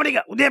ඉවරයි ඔක්කොම ටික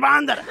උදේ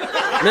පාන්දර.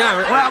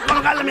 ඔය ඔක්කොම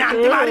කල්ලා මේ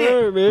අන්තිම හරියේ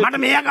මට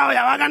මේකව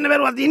යවා ගන්න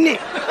බැරුවත් ඉන්නේ.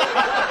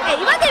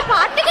 ඇයිවද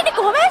පාට් එකනේ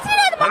කොහොම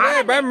ඇසිරෙද?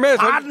 මේ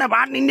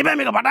පාට් ඉන්න බෑ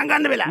මේක පටන්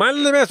ගන්න වෙලා.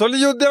 මල්ලි මේ සොලි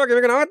යුද්ධය වගේ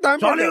මේක නවත්තාම.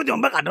 සොලි යුද්ධය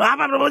උඹ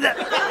කටවාපන් ප්‍රොෆෙසර්.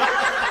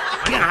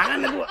 මගෙන්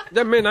ආගන්න දුව.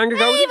 දැන් මේ නංගි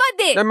කවුද?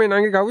 දැන් මේ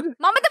නංගි කවුද?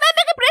 මම තමයි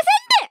මේකේ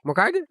ප්‍රෙසෙන්ටර්.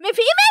 මොකයිද? මේ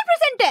ෆීමේල්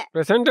ප්‍රෙසෙන්ටර්.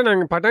 ප්‍රෙසෙන්ටර්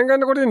නම් පටන්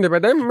ගන්නකොට ඉන්න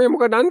බෑ. දැන් මේ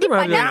මොකද අන්තිම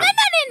හරිය.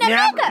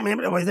 මේ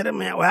ප්‍රොෆෙසර්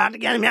මේ ඔයාට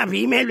කියන්නේ මෙයා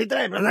ෆීමේල්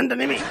විතරයි ප්‍රෙසෙන්ටර්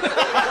නෙමෙයි.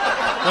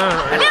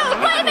 අනේ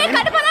ඔය මේ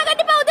කඩපලා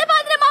ගන්න බෑ උදේ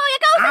පාන්දර මම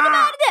එක උසට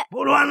මාර්ද.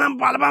 පුළුවන් නම්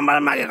බලපන්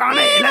මගේ කන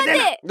එළදෙන.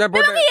 දැන්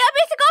පොඩ්ඩක්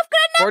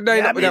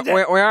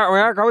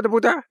ඔයා කවුද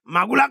පුතා?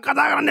 මගුලක්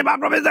කතා කරන්න එපා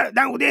ප්‍රොෆෙසර්.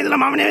 දැන් උදේ ඉඳලා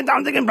මම නෙවෙයි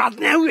තවුසකින්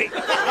ප්‍රශ්න ඇහුවේ.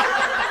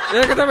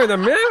 ඒක තමයි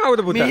දැන් මේ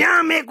කවුද පුතා? මෙයා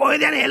මේ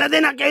කොහෙද යන්නේ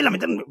එළදෙනක් ඇවිල්ලා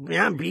මෙතන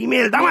මෙයා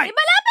ෆීමේල් තමයි.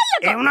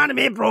 ඒ වුණාට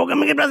මේ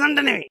ප්‍රෝග්‍රෑම් එකේ ප්‍රසන්ට්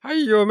නෙවෙයි.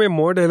 අයියෝ මේ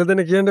මෝඩ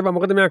එළදෙන කියන්න එපා.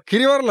 මොකද මෙයා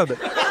කිරිවරලද?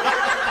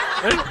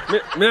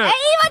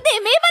 ඇයිවද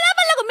මේ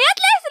බලපල්ලකෝ මෙයාත්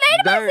ලෑස්තිලා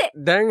ඊට පස්සේ.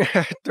 දැන්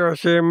ඇත්ත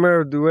වශයෙන්ම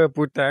දුව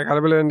පුතා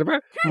කලබල වෙන්න එපා.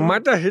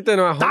 මට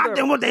හිතෙනවා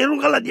තාත්තේ උඹ තේරුම්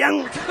කරලා දියන්.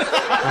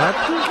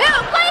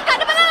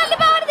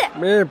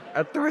 මේ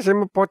ඇත්ත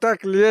වශයෙන්ම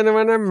පොතක්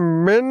ලියනවනම්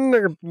මෙන්න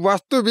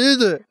වස්තු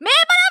බීජ.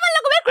 මේ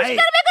බලපල්ලකෝ මේ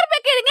කුෂ්කර්මය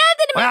කරපෙන්නේ නේද?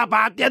 ඔයා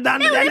පාත්‍ය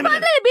දාන්න දැන්නේ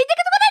මට. බීජ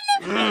එකතු කරන්නේ.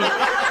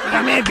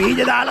 මේ බීජ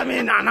දාලා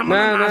මේ නම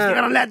මාස්ටර්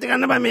කරන්න ලෑස්ති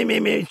කරන්න බෑ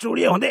මේ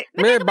ස්ටුඩියෝ හොඳේ.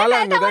 මේ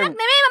බලන්න දැන්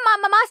නෙමෙයි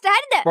මම මාස්ටර්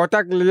හරිද?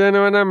 පොතක්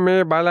ලියනවනම්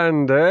මේ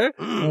බලන්න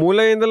මුල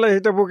ඉඳලා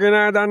හිටපු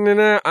කෙනා දන්නේ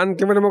නැහැ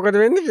අන්තිමට මොකද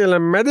වෙන්නේ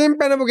කියලා. මැදින්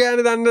පැනපු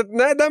ගෑණි දන්නෙත්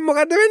නැහැ දැන්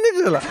මොකද වෙන්නේ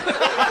කියලා.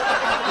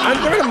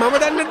 අන්තිමට මම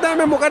දන්නේ නැහැ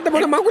මේ මොකද්ද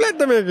මොන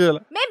මකුලක්ද මේ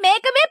කියලා.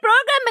 මේක මේ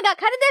ප්‍රෝග්‍රෑම්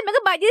එකක්. හරිද? මේක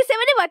බජිරි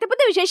සෙවනේ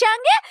වතපොත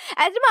විශේෂාංගය.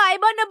 අදම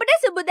ආයිබෝන් ඔබට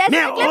සුබදෑසන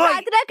කියලා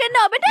ප්‍රාර්ථනා කරන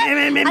ඔබට.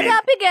 අද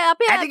අපි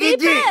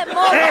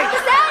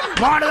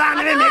මොකටද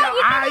දාන්නේ මේක?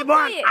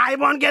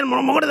 ආයිබෝන්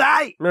කියන්නේ මොකටද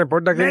ආයි? මේ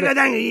පොඩ්ඩක් මේක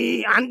දැන්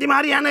අන්තිම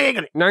හරිය යන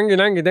එකනේ.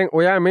 නංගි දැන්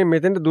ඔයා මේ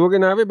මෙතෙන්ට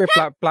දුවගෙන ආවේ මේ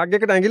ප්ලග්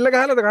එකට ඇඟිල්ල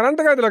ගහලාද කරන්ට්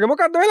එක ඇතුළේ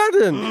මොකද්ද වෙලා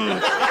තියෙන්නේ?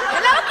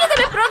 ලවකීද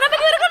මේ ප්‍රෝග්‍රෑම්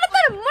එක ඉවර කරන්න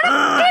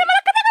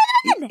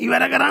මොන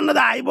ඉවර කරන්නද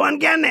ආයිබෝන්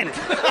කියන්නේ?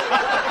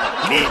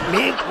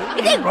 මේ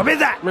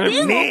ප්‍රොෆෙසර් මේ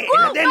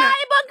එතන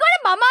ආයිබෝන් කියන්නේ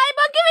මම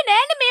ආයිබෝන් කිව්වේ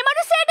නෑනේ මේ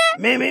මිනිස්සෙට.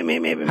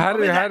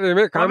 හරි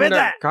මේ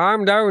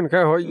calm down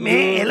කෝයි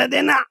මේ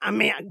එළදෙන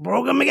මේ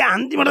ප්‍රෝග්‍රෑම් එකේ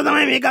අන්තිමට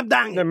තමයි මේකක්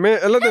දාන්නේ. මේ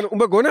එළදෙන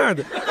උඹ ගොනාද?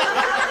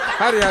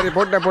 හරි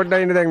පොඩ්ඩ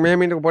ඉන්න දැන් මේ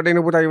මිනිහ පොඩ්ඩ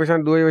ඉන්න පුතා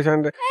ඉවසන්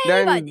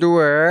දැන් දුව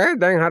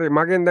දැන් හරි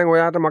මගෙන් දැන්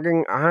ඔයාට මගෙන්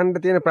අහන්න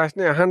තියෙන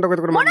ප්‍රශ්නේ අහන්නකො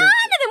එතකොට මම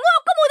මොනවද මෝ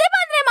ඔක්කොම උදේ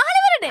පාන්දරේ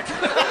මහලවරනේ.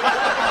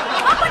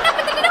 අපොන්න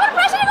අපිට කියන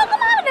ප්‍රශ්නේ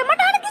ඔක්කොම ආවනේ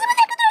මට අහන්න කිසිම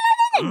දෙයක් දුවලා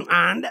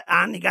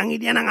ආන්න නිකන්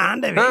හිටියනම් ආන්න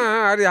වෙයි.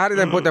 හරි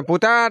දැන්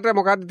පුතාට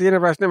මොකද්ද තියෙන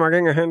ප්‍රශ්නේ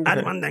මගෙන් අහන්න.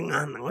 හරි මම දැන්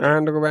අහන්නම්.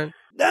 අහන්නකො බෑ.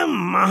 දැන්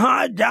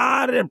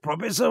මහාචාර්ය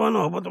ප්‍රොෆෙසර් වන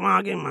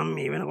ඔබතුමාගෙන් මම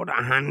මේ වෙනකොට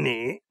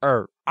අහන්නේ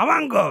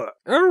අවංකව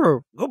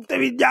ගුප්ත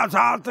විද්‍යා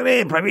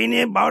ශාස්ත්‍රයේ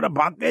ප්‍රවීණයෙක් බවට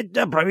පත්වෙච්ච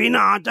ප්‍රවීණ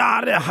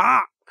ආචාර්ය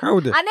හා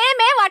කවුද? අනේ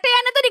මේ වට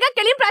යන්නතු ටිකක්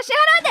කෙලින් ප්‍රශ්න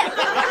අහනවද?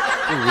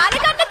 හරි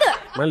කන්නද?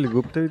 මල්ලි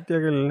ගුප්ත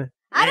විද්‍යාව කියලා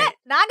අර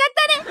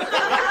නාගත්තනේ.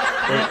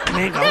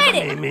 මේ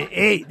කවුද මේ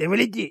ඒ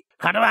දෙමලිච්චි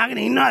කටවාගෙන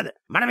ඉන්නවද?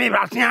 මට මේ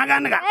ප්‍රශ්න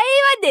අහගන්නක.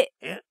 ඇයිවද?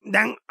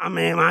 දැන්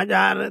මේ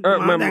මහාචාර්ය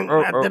දැන්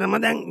ඇත්තටම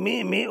දැන්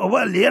මේ ඔබ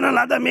ලියන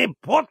ලද මේ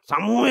පොත්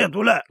සමූහය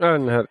තුල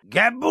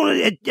ගැඹුරු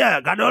එච්ච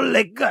ගඩොල්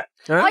එක්ක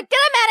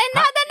ඔච්චර මැරෙන්න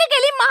හදන්නේ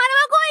කෙලින්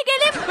මහනවා කොයි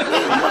කෙලින්?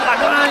 ඔබ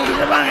කටවාගෙන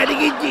ඉඳපන් ඇටි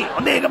කිච්චි.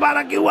 හොඳ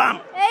එකපාරක් කිව්වාම.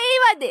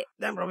 ඇයිවද?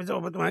 දැන් ප්‍රොෆෙසර්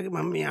ඔබතුමාගේ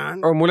මම මේ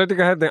ආන්නේ. ඔව් මුල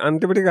ටික හද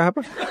අන්තිම ටික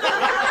අහපන්.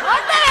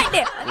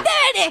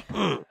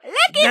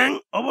 දැන්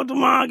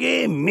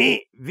ඔබතුමාගේ මේ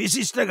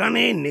විශිෂ්ට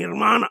ගණේ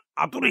නිර්මාණ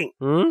අතුරින්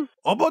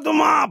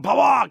ඔබතුමා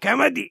පවා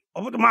කැමැති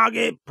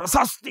ඔබතුමාගේ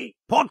ප්‍රශස්ති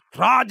පොත්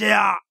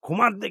රාජයා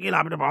කුමක්ද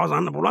කියලා අපිට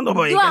පවසන්න පුළුවන්ද? ඔබ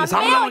ඒක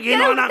සරලව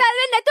කියනවා නම්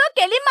නැතුව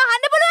කෙලින්ම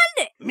අහන්න පුළුවන්ද?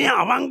 මේ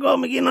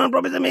අවංකවම කියනවා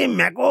ප්‍රොෆෙසර් මේ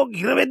මැකෝ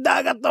ගිරවෙත්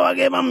දාගත්තා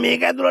වගේ මම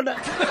මේක ඇතුළට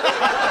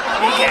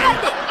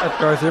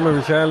අත්වශයෙන්ම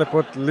විශාල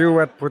පොත්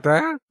ලිව්වත්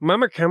පුතා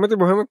මම කැමති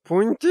බොහොම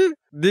පුංචි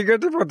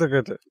දිගට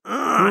පොතකට.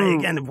 ඒ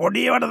කියන්නේ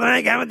පොඩි ඒවට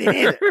තමයි කැමති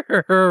නේද?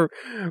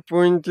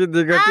 පුංචි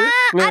දිගට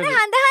අර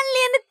හඳහන්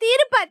ලියන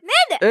තීරපත්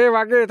නේද? ඒ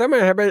වගේ තමයි.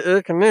 හැබැයි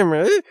ඒක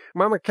නෙමෙයි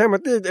මම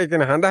කැමති ඒ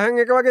කියන්නේ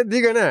හඳහන් එක වගේ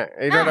දිග නෑ.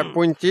 ඒකට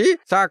පුංචි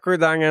සාක්කුවේ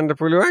දාන් යන්න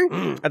පුළුවන්.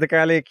 අද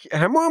කාලේ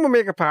හැමෝම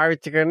මේක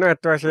පාවිච්චි කරනවා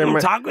අත්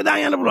වශයෙන්ම. සාක්කුවේ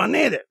දාන් යන්න පුළුවන්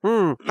නේද?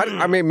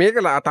 හරි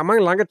මේක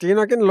තමන් ළඟ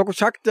තියෙනවා කියන්නේ ලොකු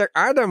ශක්තියක්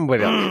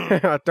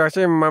ආඩම්බරයක්. අත්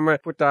වශයෙන්ම මම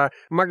පුතා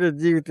මගේ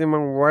ජීවිතේ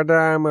මම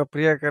වඩාම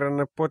ප්‍රිය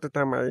කරන පොත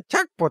තමයි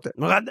චක් පොත.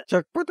 මොකද්ද?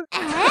 චක් පොත.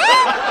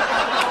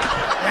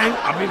 දැන්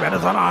අපි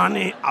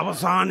වැඩසටහනේ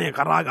අවසානයේ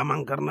කරා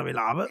ගමන් කරන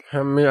වෙලාව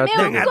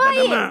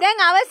දැන්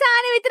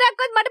අවසානයේ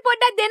විතරක්වත් මට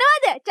පොඩ්ඩක්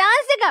දෙනවද?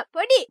 chance එක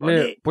පොඩි.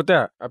 මේ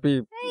පුතා අපි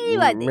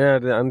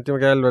මෙයාට අන්තිම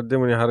කෑල්ලක්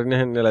දෙමුනේ හරිනේ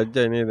හෙන්නේ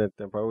ලැජ්ජයි නේද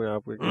නැත්තම් පවුනේ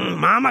ආපු එක.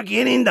 මාමා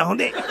කියන ඉඳ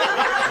හොඳේ.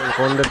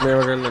 කොණ්ඩෙත් මේව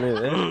කරලා නේද?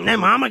 නෑ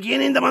මාමා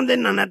කියන ඉඳ මන්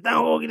දෙන්න නැත්තම්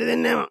ඕක කිට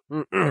දෙන්නේ නෑ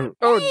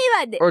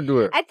ඔව් දුව.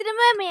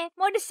 ඇත්තටම මේ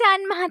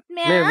මොඩසන්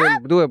මහත්මයා මේ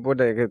දුව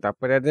පොඩ්ඩක් ඒක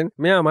තප්පරයක් දෙන්න.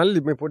 මෙයා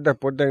මල්ලි මේ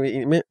පොඩ්ඩක්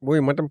මේ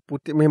බොයි මට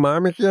පුතේ මේ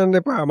මාමේ කියන්න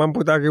එපා. මම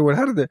පුතා කිව්වල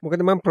හරිද?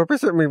 මොකද මම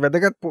ප්‍රොෆෙසර් මේ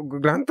වැදගත්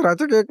ග්‍රන්ථ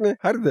රචකයෙක් නේ.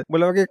 හරිද?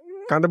 බල වගේ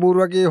කඳ බූරු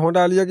වගේ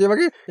හොඬ අලියගේ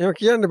වගේ එහෙම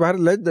කියන්න බෑ.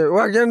 හරි ලැජ්ජයි.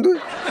 ඔයා කියන්නේ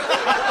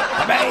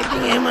හැබැයි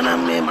ඉතින්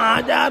එහෙමනම් මේ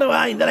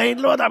මහාචාර්යවා ඉඳලා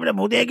හිටලුවත් අපිට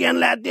පුතේ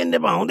කියන්න ලෑස්තිෙන්න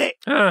එපා. හොඳේ.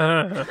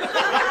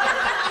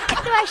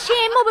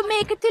 වශයෙන්ම ඔබ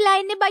මේක තුලා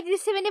ඉන්නේ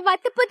බජිරිසෙවනේ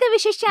වතපොත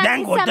විශේෂාංග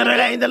දැන් කොච්චර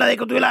වෙලා ඉඳලා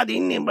එකතු වෙලා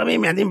තින්නේ ඔබ මේ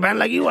මැදින්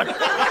පැනලා කිව්වට.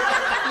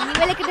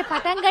 ඉවලකට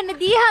පටන් ගන්න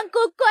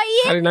දීහංකෝ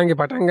අයියේ. හරි නංගි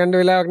පටන් ගන්න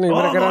වෙලාවක් නේ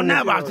ඉවර කරන්න.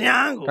 ඕනේ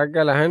ප්‍රශ්නයන්කෝ. ටක්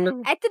ගාලා අහන්න.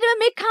 ඇත්තටම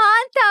මේ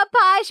කාන්තා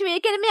පාර්ශ්වයේ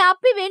කියන්නේ මේ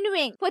අපි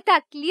වෙනුවෙන්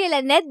පොතක්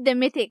ලියලා නැද්ද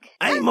මෙතෙක්?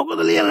 අයි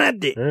මොකද ලියලා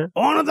නැත්තේ?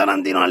 ඕන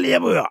තරම් තියනවා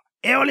ලියපුවා.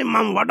 ඒ වලින්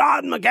මම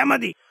වඩාත්ම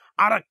කැමති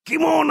අර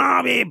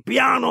කිමෝනාවේ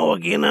පියානෝව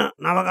කියන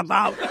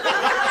නවකතාව.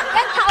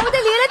 දැන් කවුද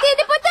ලියලා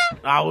තියෙන්නේ පොත?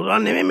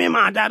 කවුරුන් නෙමෙයි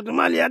මේ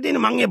ආචාර්යතුමා ලියලා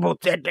තියෙන්නේ. මං ඒ පොත්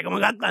සෙට් එකම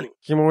ගත්තානේ.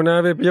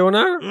 කිමෝනාවේ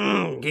පියෝනා?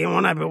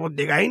 කිමෝනාවේ පොත්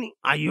දෙකයිනේ.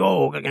 අයියෝ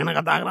ඕක ගැන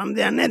කතා කරන්න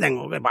දෙයක් නැහැ. දැන්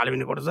ඕක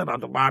පළවෙනි කොටස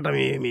රතු පාට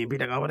මේ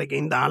පිට කවර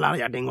එකකින් දාලා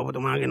යටින්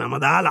ඔබතුමාගේ නම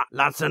දාලා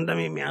ලස්සනට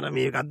මේ අර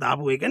මේකක්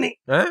දාපු එකනේ.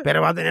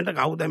 පෙරවදනට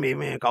කවුද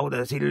මේ කවුද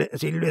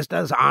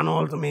සිල්වෙස්ටර්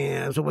සානෝල්ට්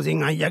මේ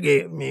සුපසිංහ අයියාගේ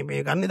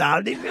මේ ගන්නේ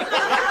දාලා තිබ්බේ.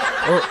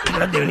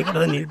 ඉතල දෙවෙනි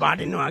කොටස නිල්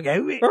පාට ඉන්නවා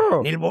ගැව්වේ.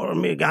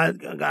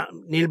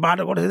 නිල් පාට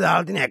කොටස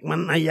දාලා තියෙන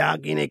ඇක්මන් අයියා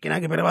කියන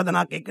එක්කෙනාගේ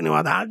පෙරවදනක්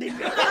එක්කනවා දාලා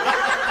තිබ්බේ.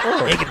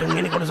 ඒක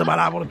තුන්වෙනි කොටස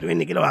බලාපොරොත්තු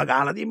වෙන්නේ කියලා වා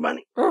ගහලා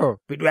තිබ්බනේ.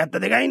 පිටු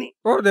 72යිනේ.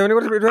 ඔව් දෙවෙනි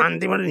කොටස පිටු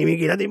අන්තිමට නිමි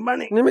කියලා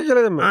තිබ්බනේ. නිමි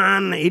කියලා දෙන්න.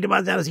 ආන්න ඊට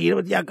පස්සේ අර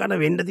සීලපතියක් කරන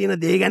වෙන්න තියෙන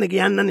දේ ගැන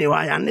කියන්නනේ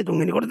වා යන්නේ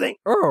තුන්වෙනි කොටසෙන්.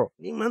 ඔව්.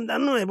 ඉතින් මම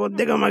දන්නවා මේ පොත්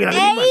දෙකම මගේ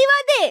ළඟ තිබ්බා.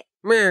 ඒවද?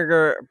 මේක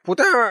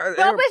පුතා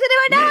ප්‍රොෆෙසර්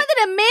වඩා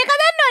හොඳට මේක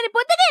දන්නවනේ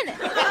පොත ගැන.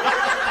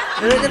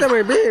 ඒක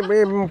තමයි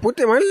මේ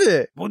පුතේ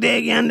මල්ලේ. පුතේ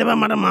කියන්නේ බා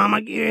මට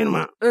මාමා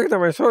කියවෙනවා. ඒක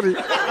තමයි sorry.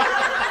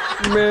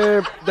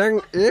 මේ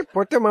දැන් ඒ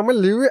පොත මම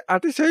ලිව්වේ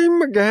අතිශයින්ම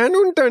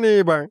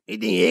ගැහැණුන්ටනේ බං.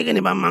 ඉතින්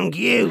ඒකනේ බං මං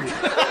කියෙව්වේ.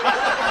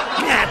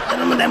 මේ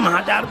ඇත්තටම දැන්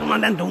මහාචාර්යතුමා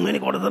දැන් තුන්වෙනි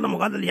කොටසට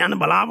මොකද ලියන්න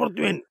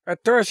බලාපොරොත්තු වෙන්නේ?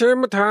 ඇත්ත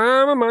වශයෙන්ම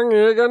තාම මං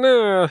ඒ ගැන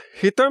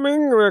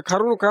හිතමින්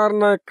කරුණු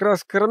කාරණා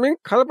එක්රස් කරමින්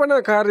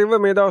කල්පනාකාරීව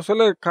මේ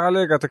දවස්වල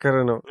කාලය ගත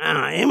කරනවා.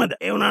 එහෙමද?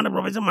 ඒ වුණාට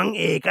ප්‍රොෆෙසර් මං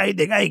 1යි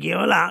 2යි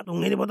කියවලා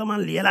තුන්වෙනි පොත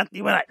මං ලියලත්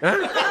ඉවරයි.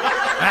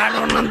 ඔයාට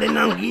ඕන නම්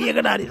දෙන්නම්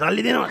කීයකට හරි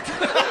සල්ලි දෙනවා.